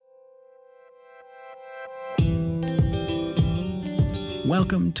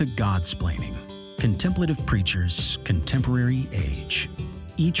Welcome to Godsplaining, Contemplative Preachers, Contemporary Age.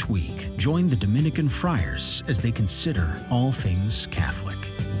 Each week, join the Dominican friars as they consider all things Catholic.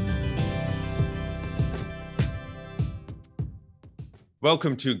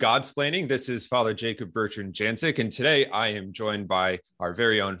 Welcome to Godsplaining. This is Father Jacob Bertrand Jancic, and today I am joined by our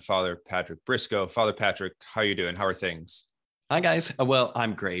very own Father Patrick Briscoe. Father Patrick, how are you doing? How are things? Hi, guys. Well,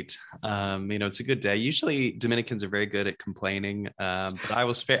 I'm great. It's a good day. Usually Dominicans are very good at complaining, but I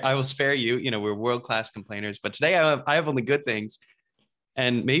will spare you. We're world-class complainers, but today I have only good things.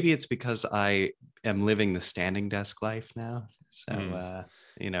 And maybe it's because I am living the standing desk life now. So,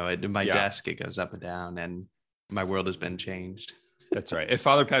 my desk, it goes up and down, and my world has been changed. That's right. If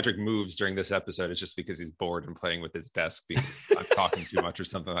Father Patrick moves during this episode, it's just because he's bored and playing with his desk because I'm talking too much or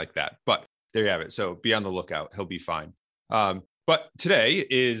something like that. But there you have it. So be on the lookout. He'll be fine. But today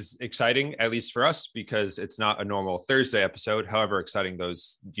is exciting, at least for us, because it's not a normal Thursday episode, however exciting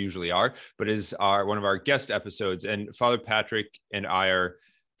those usually are, but is one of our guest episodes. And Father Patrick and I are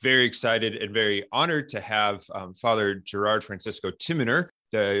very excited and very honored to have Father Gerard Francisco Timonor,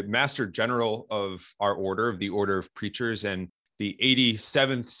 the Master General of our order, of the Order of Preachers, and the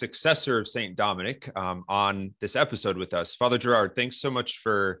 87th successor of St. Dominic, on this episode with us. Father Gerard, thanks so much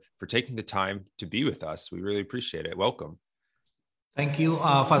for taking the time to be with us. We really appreciate it. Welcome. Thank you,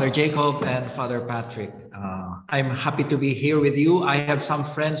 Father Jacob and Father Patrick. I'm happy to be here with you. I have some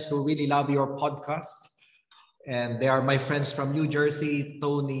friends who really love your podcast, and they are my friends from New Jersey,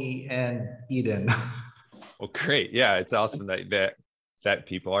 Tony and Eden. Well, great. Yeah, it's awesome that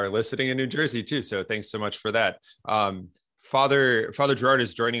people are listening in New Jersey too. So thanks so much for that. Father Gerard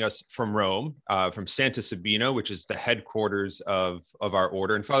is joining us from Rome, from Santa Sabina, which is the headquarters of our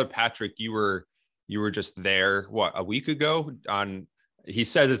order. And Father Patrick, you were just there, a week ago? He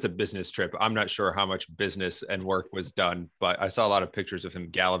says it's a business trip. I'm not sure how much business and work was done, but I saw a lot of pictures of him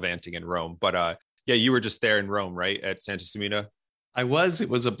gallivanting in Rome. But you were just there in Rome, right, at Santa Sabina? It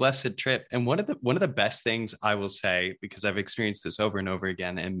was a blessed trip. And one of the best things I will say, because I've experienced this over and over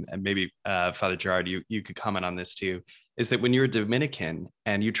again, and maybe Father Gerard, you could comment on this too, is that when you're a Dominican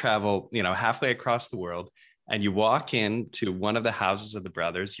and you travel, halfway across the world and you walk into one of the houses of the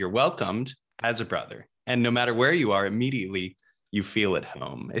brothers, you're welcomed as a brother. And no matter where you are, immediately you feel at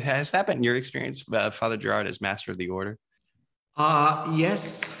home. Has that been your experience, Father Gerard, as Master of the Order?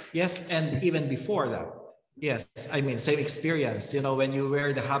 Yes. And even before that. Yes, same experience. When you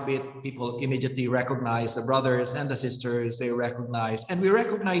wear the habit, people immediately recognize the brothers and the sisters. They recognize, and we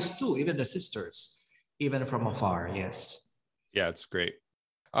recognize too, even the sisters, even from afar. Yes. Yeah, it's great.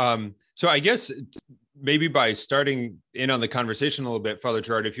 So I guess maybe by starting in on the conversation a little bit, Father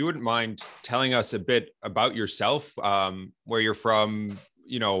Gerard, if you wouldn't mind telling us a bit about yourself, where you're from,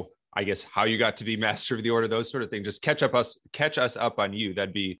 I guess how you got to be Master of the Order, those sort of things. Just catch us up on you.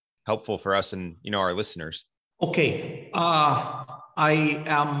 That'd be helpful for us and our listeners. Okay. I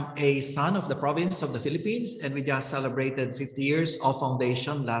am a son of the province of the Philippines, and we just celebrated 50 years of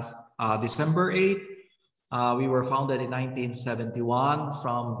foundation last December 8th. We were founded in 1971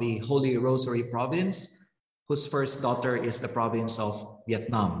 from the Holy Rosary province, whose first daughter is the province of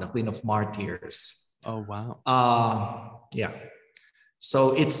Vietnam, the Queen of Martyrs. Oh, wow. Yeah.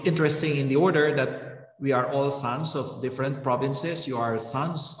 So it's interesting in the order that we are all sons of different provinces. You are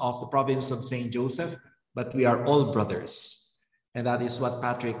sons of the province of St. Joseph, but we are all brothers. And that is what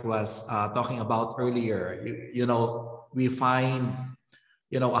Patrick was talking about earlier. We find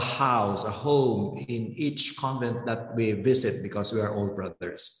a house, a home in each convent that we visit because we are all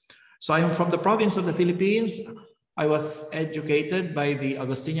brothers. So I'm from the province of the Philippines. I was educated by the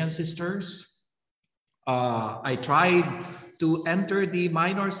Augustinian sisters. I tried to enter the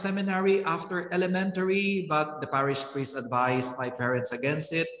minor seminary after elementary, but the parish priest advised my parents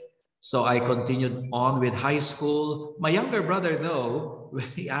against it. So I continued on with high school. My younger brother, though, when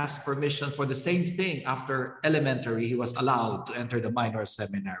he asked permission for the same thing after elementary, he was allowed to enter the minor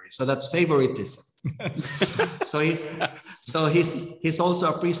seminary. So that's favoritism. So he's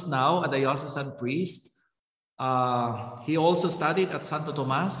also a priest now, a diocesan priest. He also studied at Santo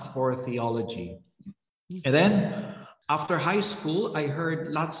Tomas for theology. And then after high school, I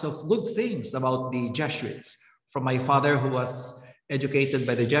heard lots of good things about the Jesuits from my father, who was educated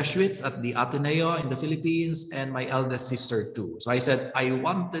by the Jesuits at the Ateneo in the Philippines, and my eldest sister too. So I said I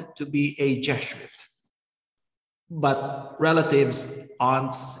wanted to be a Jesuit. But relatives,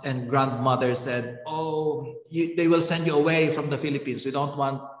 aunts and grandmothers said, they will send you away from the Philippines. We don't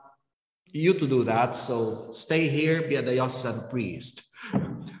want you to do that. So stay here, be a diocesan priest.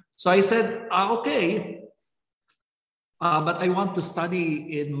 So I said, okay. But I want to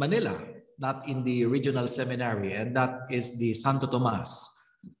study in Manila. not in the regional seminary, and that is the Santo Tomas.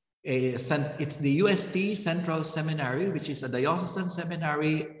 It's the UST Central Seminary, which is a diocesan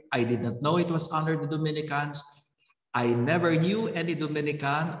seminary. I did not know it was under the Dominicans. I never knew any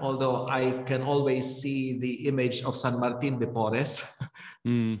Dominican, although I can always see the image of San Martin de Porres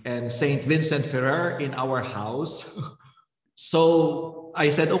and Saint Vincent Ferrer in our house. So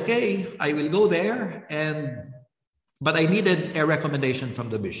I said, okay, I will go there. But I needed a recommendation from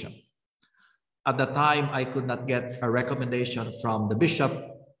the bishop. At the time, I could not get a recommendation from the bishop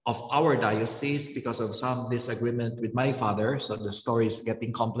of our diocese because of some disagreement with my father. So the story is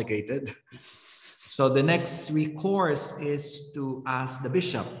getting complicated. So the next recourse is to ask the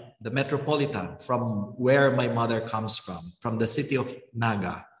bishop, the metropolitan, from where my mother comes from the city of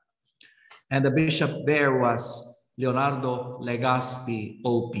Naga. And the bishop there was Leonardo Legaspi,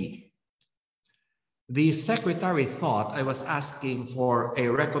 OP. The secretary thought I was asking for a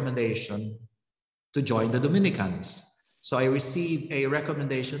recommendation to join the Dominicans. So I received a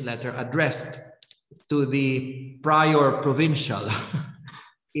recommendation letter addressed to the prior provincial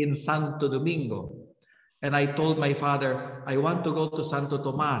in Santo Domingo. And I told my father, I want to go to Santo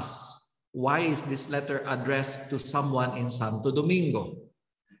Tomas. Why is this letter addressed to someone in Santo Domingo?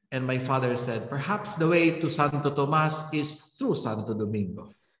 And my father said, perhaps the way to Santo Tomas is through Santo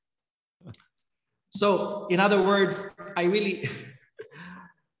Domingo. So in other words, I really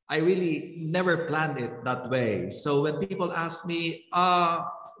never planned it that way. So when people ask me,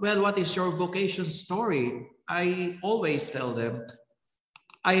 well, what is your vocation story? I always tell them,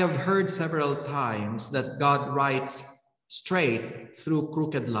 I have heard several times that God writes straight through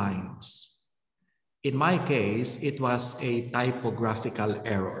crooked lines. In my case, it was a typographical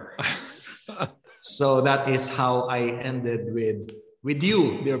error. So that is how I ended with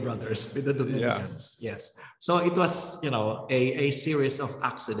you, dear brothers, with the Dominicans. Yeah. Yes. So it was, a series of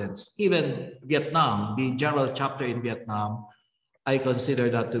accidents. Even Vietnam, the general chapter in Vietnam, I consider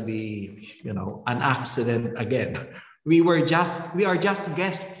that to be, an accident again. We are just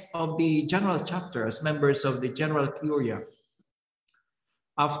guests of the general chapter as members of the General Curia.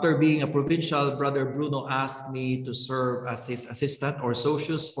 After being a provincial, Brother Bruno asked me to serve as his assistant or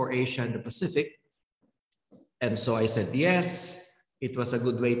socius for Asia and the Pacific. And so I said yes. It was a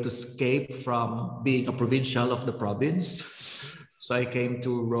good way to escape from being a provincial of the province. So I came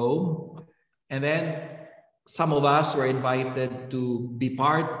to Rome. And then some of us were invited to be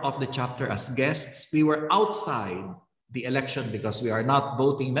part of the chapter as guests. We were outside the election because we are not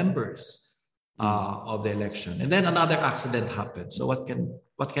voting members of the election. And then another accident happened. So what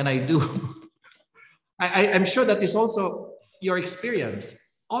can I do? I'm sure that is also your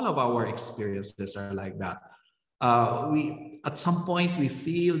experience. All of our experiences are like that. At some point, we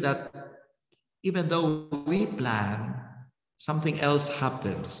feel that even though we plan, something else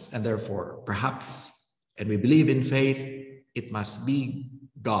happens. And therefore, perhaps, and we believe in faith, it must be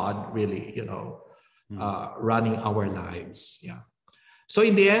God really, running our lives. Yeah. So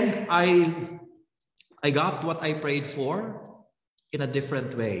in the end, I got what I prayed for in a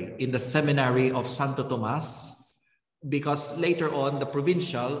different way in the seminary of Santo Tomas, because later on the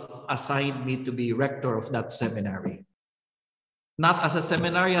provincial assigned me to be rector of that seminary. Not as a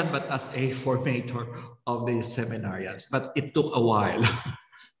seminarian, but as a formator of the seminarians. But it took a while.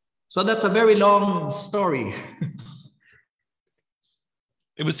 So that's a very long story.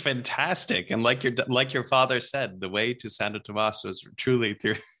 It was fantastic, and like your father said, the way to Santo Tomas was truly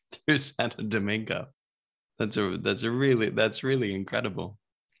through Santo Domingo. That's really incredible.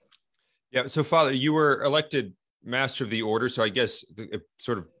 Yeah. So, Father, you were elected Master of the Order. So I guess it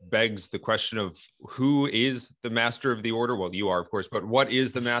sort of begs the question of who is the Master of the Order? Well, you are, of course, but what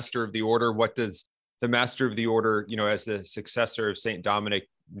is the Master of the Order? What does the Master of the Order, as the successor of Saint Dominic,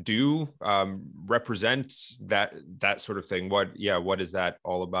 do? Represent that sort of thing? What is that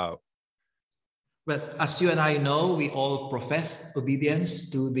all about? Well, as you and I know, we all profess obedience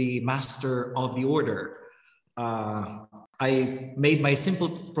to the Master of the Order. I made my simple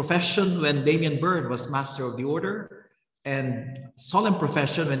profession when Damian Byrne was Master of the Order, and solemn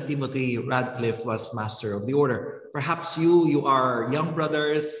profession when Timothy Radcliffe was Master of the Order. Perhaps you are young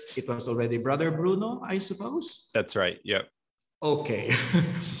brothers. It was already Brother Bruno, I suppose? That's right. Yep. Okay.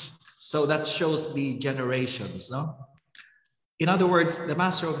 So that shows the generations, no? In other words, the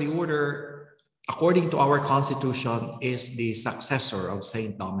Master of the Order, according to our constitution, is the successor of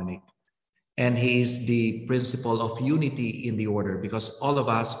Saint Dominic. And he is the principle of unity in the order because all of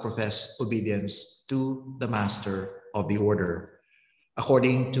us profess obedience to the Master of the Order.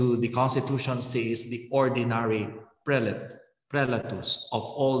 According to the Constitution, he is the ordinary prelatus of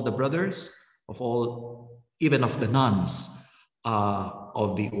all the brothers, even of the nuns.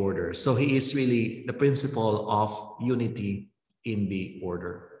 of the order. So he is really the principle of unity in the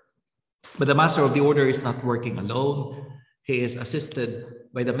order. But the master of the order is not working alone. He is assisted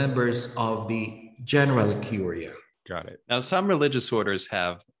by the members of the general curia. Got it. Now, some religious orders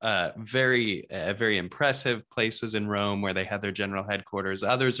have very impressive places in Rome where they have their general headquarters.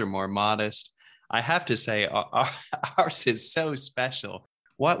 Others are more modest. I have to say, ours is so special.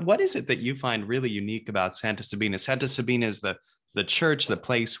 What is it that you find really unique about Santa Sabina? Santa Sabina is the church, the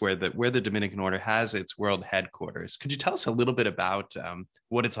place where the Dominican order has its world headquarters. Could you tell us a little bit about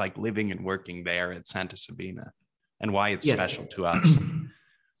what it's like living and working there at Santa Sabina and why it's special to us?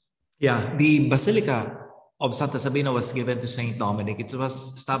 Yeah, the Basilica of Santa Sabina was given to Saint Dominic. It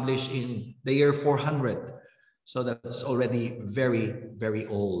was established in the year 400. So that's already very, very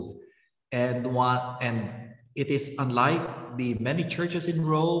old. And it is unlike the many churches in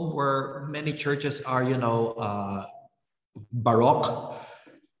Rome, where many churches are, Baroque,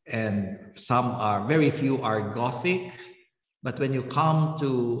 and very few are Gothic. But when you come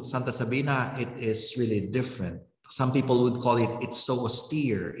to Santa Sabina, it is really different. Some people would call it's so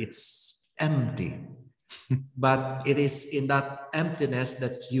austere, it's empty. But it is in that emptiness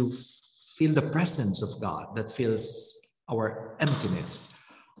that you feel the presence of God that fills our emptiness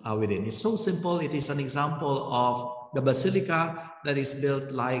within. It's so simple. It is an example of the basilica that is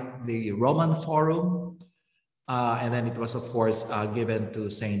built like the Roman Forum. And then it was, of course, given to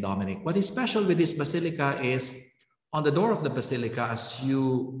Saint Dominic. What is special with this basilica is on the door of the basilica, as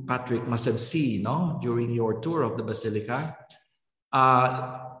you, Patrick, must have seen during your tour of the basilica,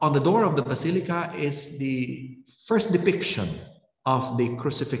 on the door of the basilica is the first depiction of the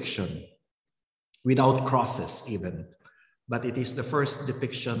crucifixion, without crosses even. But it is the first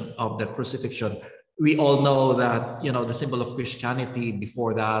depiction of the crucifixion. We all know that, the symbol of Christianity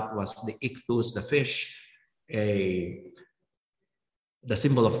before that was the ichthus, the fish, the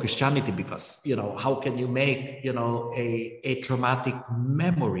symbol of Christianity, because, how can you make, a traumatic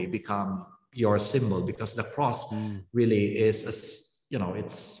memory become your symbol? Because the cross really is,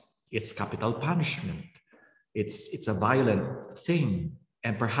 it's capital punishment. It's a violent thing.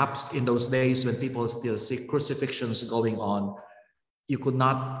 And perhaps in those days when people still see crucifixions going on, you could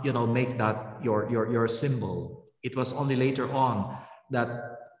not, make that your symbol. It was only later on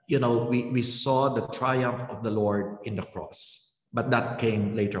that, we saw the triumph of the Lord in the cross. But that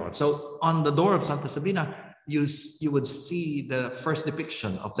came later on. So on the door of Santa Sabina, you would see the first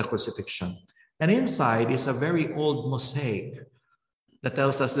depiction of the crucifixion. And inside is a very old mosaic that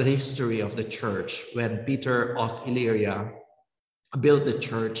tells us the history of the church when Peter of Illyria built the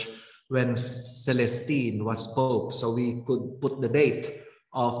church when Celestine was Pope. So we could put the date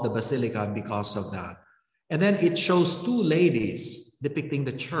of the basilica because of that. And then it shows two ladies depicting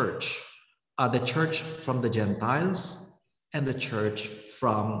the church from the Gentiles and the church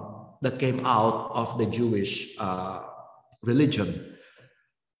that came out of the Jewish religion.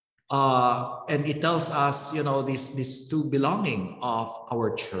 And it tells us, these two belonging of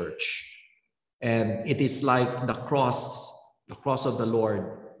our church. And it is like the cross of the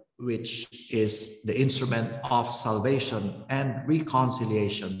Lord, which is the instrument of salvation and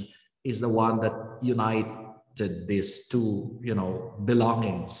reconciliation, is the one that united these two,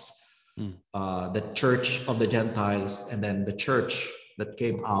 belongings. The church of the Gentiles and then the church that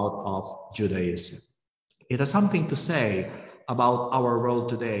came out of Judaism. It has something to say about our world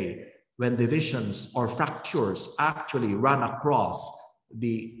today when divisions or fractures actually run across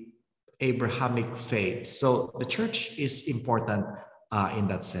the Abrahamic faith. So the church is important in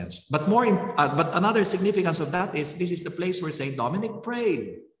that sense. But but another significance of that is this is the place where Saint Dominic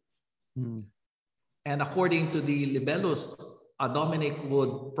prayed. And according to the libellus, Dominic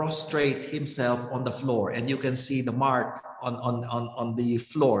would prostrate himself on the floor, and you can see the mark on the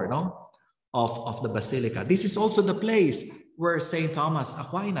floor, of the basilica. This is also the place where Saint Thomas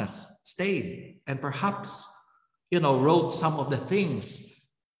Aquinas stayed, and perhaps, wrote some of the things,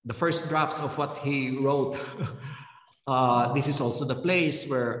 the first drafts of what he wrote. This is also the place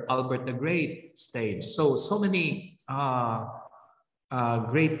where Albert the Great stayed. So many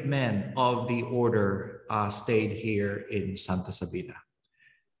great men of the order stayed here in Santa Sabina.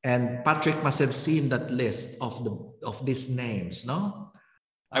 And Patrick must have seen that list of these names, no?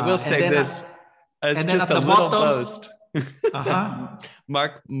 I will say this as just a little boast.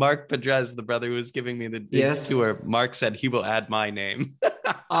 Mark Pedrez, the brother who was giving me the tour, Mark said he will add my name.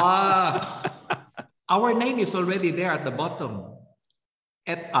 Our name is already there at the bottom.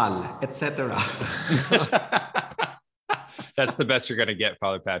 Et al., etc. That's the best you're going to get,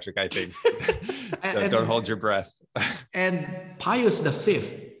 Father Patrick, I think. So don't hold your breath. And Pius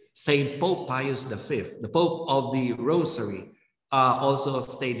V, Saint Pope Pius V, the Pope of the Rosary, also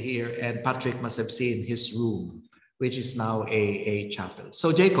stayed here, and Patrick must have seen his room, which is now a chapel.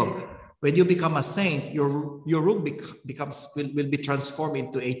 So Jacob, when you become a saint, your room will be transformed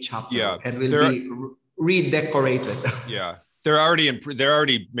into a chapel, and will be redecorated. Yeah, they're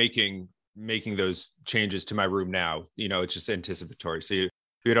already making those changes to my room now. It's just anticipatory, so you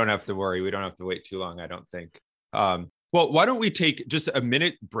don't have to worry. We don't have to wait too long, I don't think. Well, why don't we take just a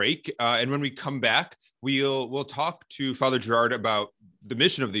minute break, and when we come back, we'll talk to Father Gerard about the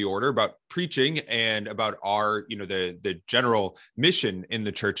mission of the order, about preaching, and about our, the general mission in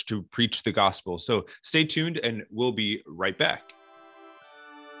the church to preach the gospel. So stay tuned, and we'll be right back.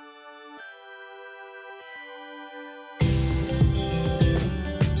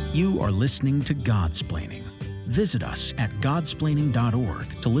 You are listening to Godsplaining. Visit us at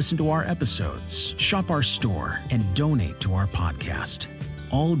godsplaining.org to listen to our episodes, shop our store, and donate to our podcast.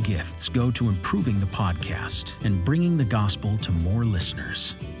 All gifts go to improving the podcast and bringing the gospel to more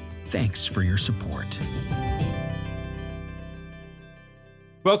listeners. Thanks for your support.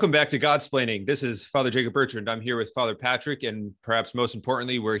 Welcome back to Godsplaining. This is Father Jacob Bertrand. I'm here with Father Patrick, and perhaps most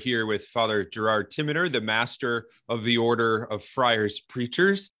importantly, we're here with Father Gerard Timmener, the master of the Order of Friars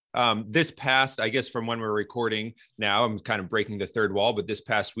Preachers. This past, I guess from when we're recording now, I'm kind of breaking the third wall, but this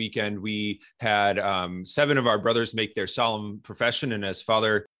past weekend, we had 7 of our brothers make their solemn profession. And as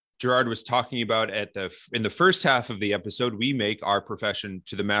Father Gerard was talking about in the first half of the episode, we make our profession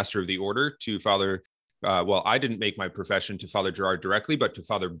to the Master of the Order, to Father, I didn't make my profession to Father Gerard directly, but to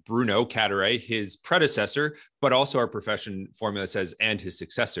Father Bruno Cataret, his predecessor, but also our profession formula says, and his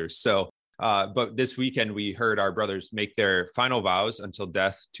successor. So but this weekend, we heard our brothers make their final vows until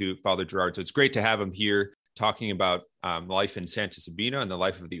death to Father Gerard. So it's great to have him here talking about life in Santa Sabina and the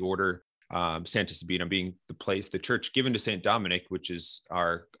life of the order. Santa Sabina being the church given to St. Dominic, which is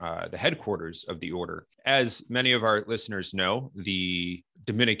the headquarters of the order. As many of our listeners know, the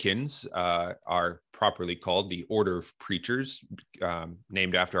Dominicans are properly called the Order of Preachers,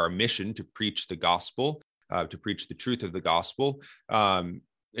 named after our mission to preach the gospel, to preach the truth of the gospel.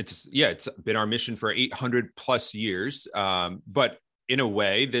 It's been our mission for 800 plus years. But in a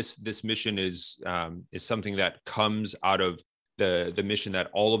way, this mission is something that comes out of the mission that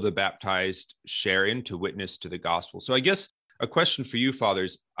all of the baptized share in to witness to the gospel. So I guess a question for you,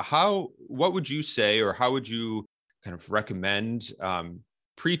 fathers, what would you say, or how would you kind of recommend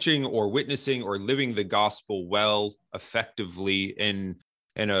preaching or witnessing or living the gospel well, effectively in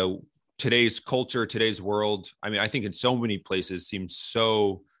today's culture, today's world? I mean, I think in so many places seems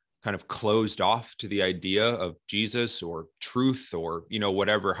so kind of closed off to the idea of Jesus or truth or,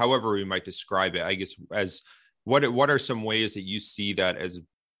 whatever, however we might describe it. I guess as what are some ways that you see that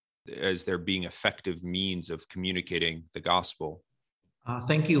as there being effective means of communicating the gospel?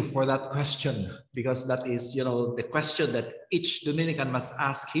 Thank you for that question, because that is, the question that each Dominican must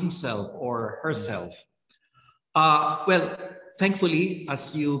ask himself or herself. Thankfully,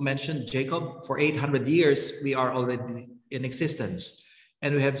 as you mentioned, Jacob, for 800 years, we are already in existence.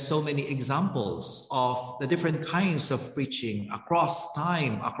 And we have so many examples of the different kinds of preaching across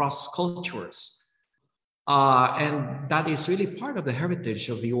time, across cultures. And that is really part of the heritage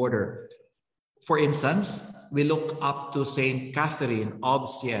of the order. For instance, we look up to Saint Catherine of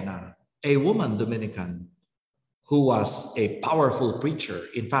Siena, a woman Dominican who was a powerful preacher.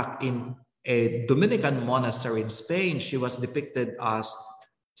 In fact, in a Dominican monastery in Spain, she was depicted as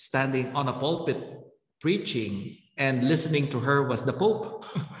standing on a pulpit preaching, and listening to her was the Pope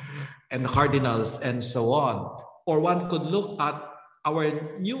and the cardinals and so on. Or one could look at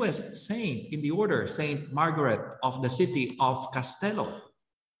our newest saint in the order, Saint Margaret of the city of Castello.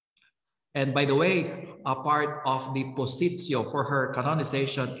 And by the way, a part of the positio for her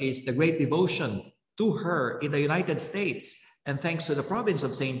canonization is the great devotion to her in the United States. And thanks to the province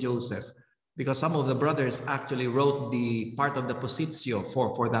of St. Joseph, because some of the brothers actually wrote the part of the positio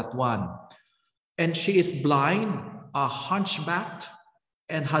for that one. And she is blind, hunchbacked,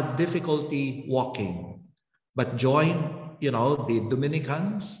 and had difficulty walking, but joined, the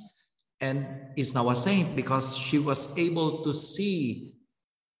Dominicans, and is now a saint because she was able to see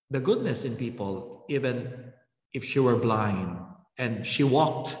the goodness in people, even if she were blind. And she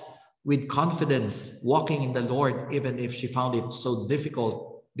walked with confidence, walking in the Lord, even if she found it so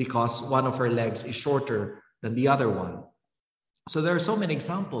difficult because one of her legs is shorter than the other one. So there are so many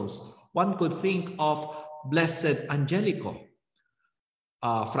examples. One could think of Blessed Angelico,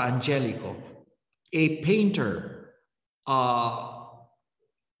 Fra Angelico, a painter.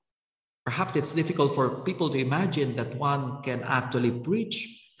 Perhaps it's difficult for people to imagine that one can actually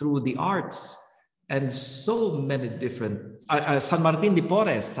preach through the arts, and so many different, San Martin de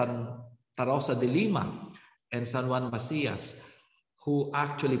Porres, Santa Rosa de Lima, and San Juan Macias. who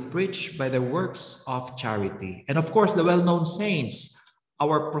actually preach by the works of charity. And of course, the well-known saints,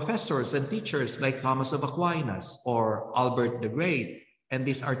 our professors and teachers like Thomas of Aquinas or Albert the Great. And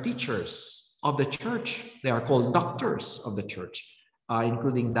these are teachers of the church. They are called doctors of the church,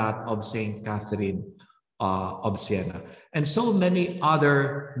 including that of Saint Catherine of Siena. And so many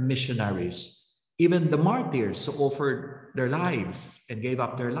other missionaries, even the martyrs who offered their lives and gave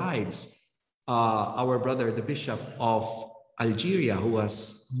up their lives. Our brother, the Bishop of Algeria, who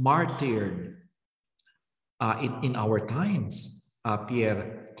was martyred in our times,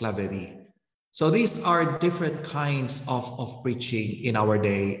 Pierre Claverie. So these are different kinds of preaching in our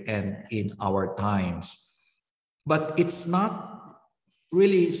day and in our times. But it's not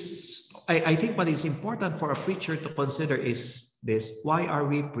really, I think what is important for a preacher to consider is this: why are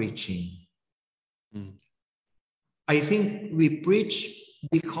we preaching? I think we preach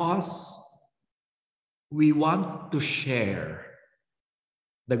because we want to share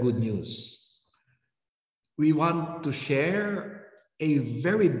the good news. We want to share a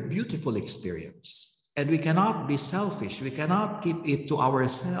very beautiful experience. And we cannot be selfish. We cannot keep it to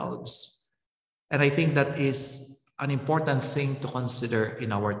ourselves. And I think that is an important thing to consider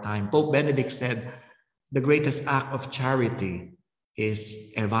in our time. Pope Benedict said, the greatest act of charity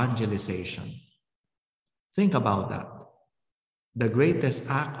is evangelization. Think about that. The greatest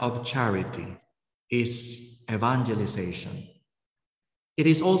act of charity is evangelization. It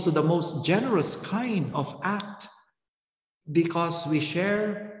is also the most generous kind of act because we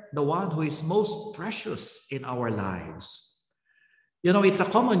share the one who is most precious in our lives. You know, it's a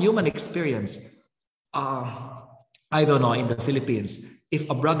common human experience. I don't know, in the Philippines, if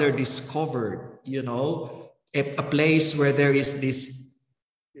a brother discovered, you know, a place where there is this,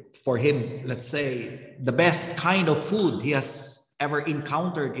 for him, let's say, the best kind of food he has ever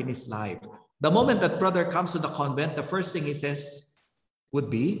encountered in his life. The moment that brother comes to the convent, the first thing he says would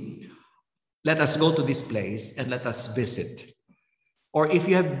be, let us go to this place and let us visit. Or if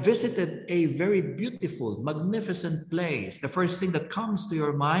you have visited a very beautiful, magnificent place, the first thing that comes to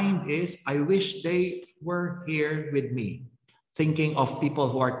your mind is, I wish they were here with me. Thinking of people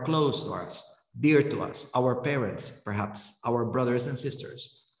who are close to us, dear to us, our parents, perhaps our brothers and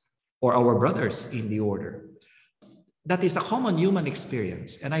sisters, or our brothers in the order. That is a common human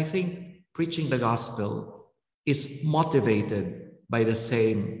experience. And I think preaching the gospel is motivated by the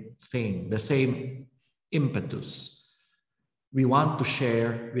same thing, the same impetus. We want to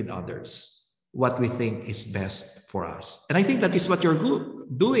share with others what we think is best for us. And I think that is what you're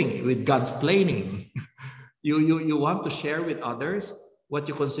doing with Godsplaining. You want to share with others what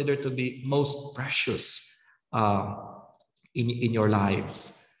you consider to be most precious in your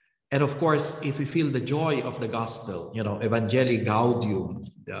lives. And of course, if we feel the joy of the gospel, you know, Evangelii Gaudium,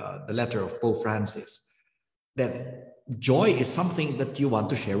 the letter of Pope Francis, then joy is something that you want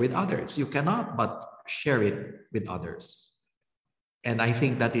to share with others. You cannot but share it with others. And I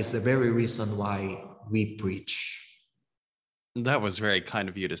think that is the very reason why we preach. That was very kind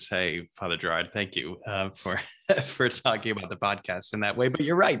of you to say, Father Gerard. Thank you for talking about the podcast in that way. But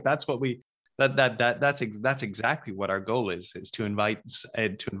you're right. That's what we that's exactly what our goal is to invite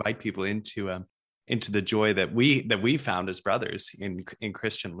people into the joy that we found as brothers in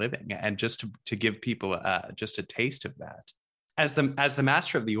Christian living, and just to give people just a taste of that. As the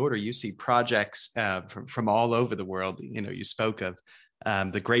master of the order, you see projects from all over the world. You know, you spoke of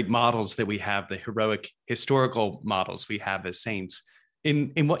the great models that we have, the heroic historical models we have as saints.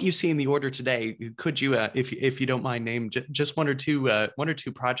 In what you see in the order today, could you, if you don't mind, name just one or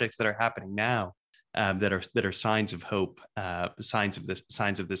two projects that are happening now that are signs of hope, signs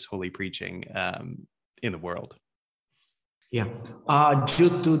of this holy preaching in the world? Yeah,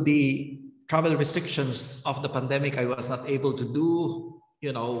 due to the travel restrictions of the pandemic, I was not able to do,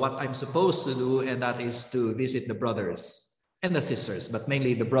 you know, what I'm supposed to do, and that is to visit the brothers and the sisters, but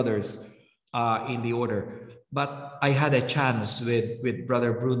mainly the brothers in the order. But I had a chance with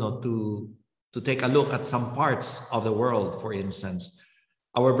Brother Bruno to take a look at some parts of the world. For instance,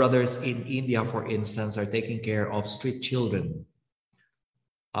 our brothers in India, for instance, are taking care of street children.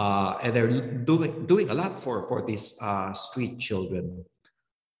 And they're doing a lot for these street children.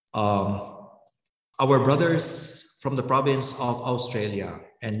 Our brothers from the province of Australia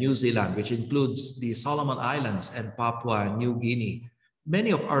and New Zealand, which includes the Solomon Islands and Papua New Guinea,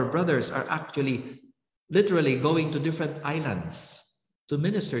 many of our brothers are actually literally going to different islands to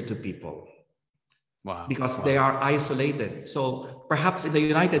minister to people. Wow. Because they are isolated. So perhaps in the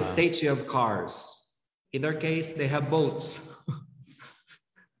United States, you have cars. In their case, they have boats.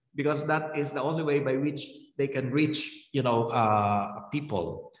 Because that is the only way by which they can reach, you know,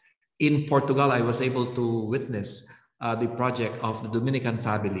 people. In Portugal, I was able to witness the project of the Dominican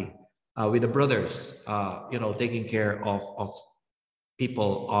family with the brothers, taking care of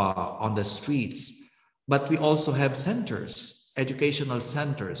people on the streets. But we also have centers, educational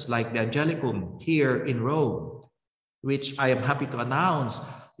centers like the Angelicum here in Rome, which I am happy to announce,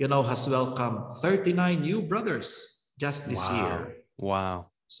 has welcomed 39 new brothers just this year. Wow.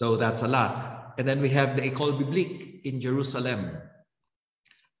 So that's a lot. And then we have the École Biblique in Jerusalem,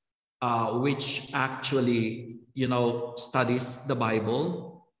 which actually, studies the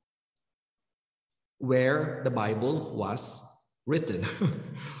Bible where the Bible was written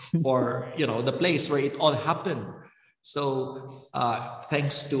or, the place where it all happened. So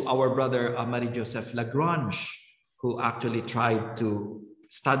thanks to our brother, Marie-Joseph Lagrange, who actually tried to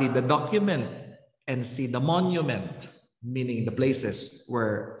study the document and see the monument, meaning the places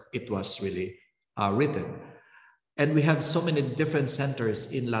where it was really written. And we have so many different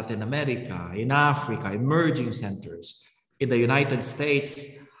centers in Latin America, in Africa, emerging centers, in the United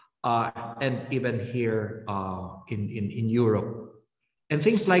States, and even here in Europe. And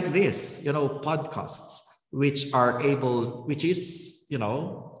things like this, podcasts, which is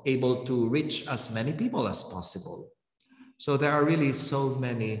able to reach as many people as possible. So there are really so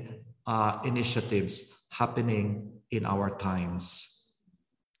many initiatives happening in our times.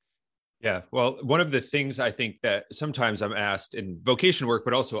 Yeah, well, one of the things I think that sometimes I'm asked in vocation work,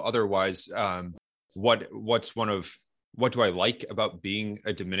 but also otherwise, what do I like about being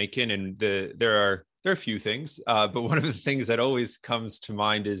a Dominican? And there are a few things, but one of the things that always comes to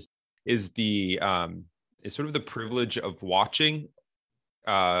mind is the sort of the privilege of watching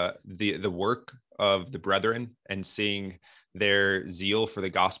the work of the brethren and seeing their zeal for the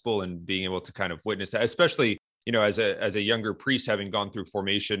gospel and being able to kind of witness that, especially, as a younger priest, having gone through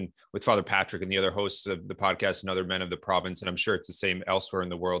formation with Father Patrick and the other hosts of the podcast and other men of the province. And I'm sure it's the same elsewhere in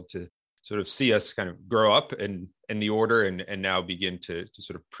the world, to sort of see us kind of grow up in the order and now begin to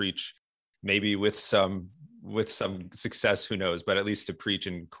sort of preach, maybe with some success, who knows, but at least to preach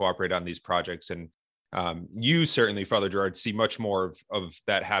and cooperate on these projects. And you certainly, Father Gerard, see much more of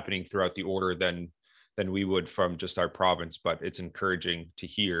that happening throughout the order than we would from just our province. But it's encouraging to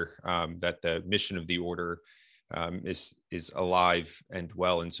hear that the mission of the order is alive and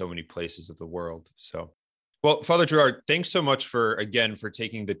well in so many places of the world. So, well, Father Gerard, thanks so much for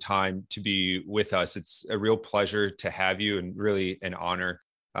taking the time to be with us. It's a real pleasure to have you, and really an honor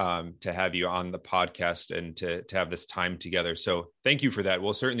to have you on the podcast and to have this time together. So thank you for that.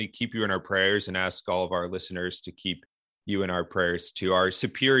 We'll certainly keep you in our prayers and ask all of our listeners to keep you in our prayers. To our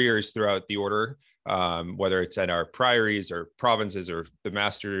superiors throughout the order, whether it's at our priories or provinces or the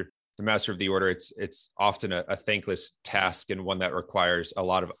master of the order, it's often a thankless task and one that requires a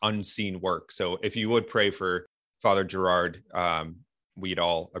lot of unseen work. So if you would pray for Father Gerard, we'd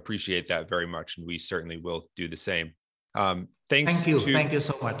all appreciate that very much, and we certainly will do the same. Thank you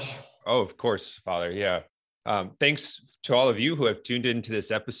so much. Oh, of course, Father. Yeah. Thanks to all of you who have tuned into this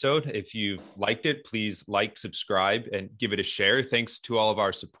episode. If you've liked it, please like, subscribe, and give it a share. Thanks to all of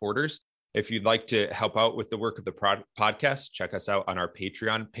our supporters. If you'd like to help out with the work of the podcast, check us out on our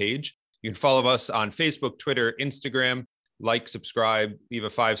Patreon page. You can follow us on Facebook, Twitter, Instagram, like, subscribe, leave a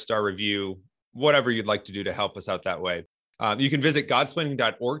 5-star review, whatever you'd like to do to help us out that way. You can visit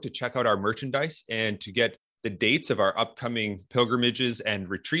godsplaining.org to check out our merchandise and to get the dates of our upcoming pilgrimages and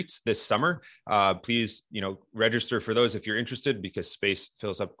retreats this summer. Please, register for those if you're interested, because space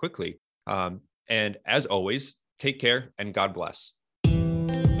fills up quickly. And as always, take care and God bless.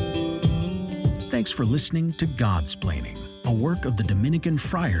 Thanks for listening to Godsplaining, a work of the Dominican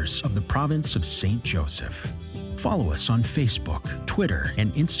Friars of the Province of St. Joseph. Follow us on Facebook, Twitter,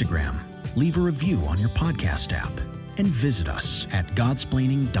 and Instagram. Leave a review on your podcast app, and visit us at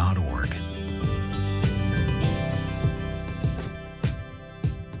godsplaining.org.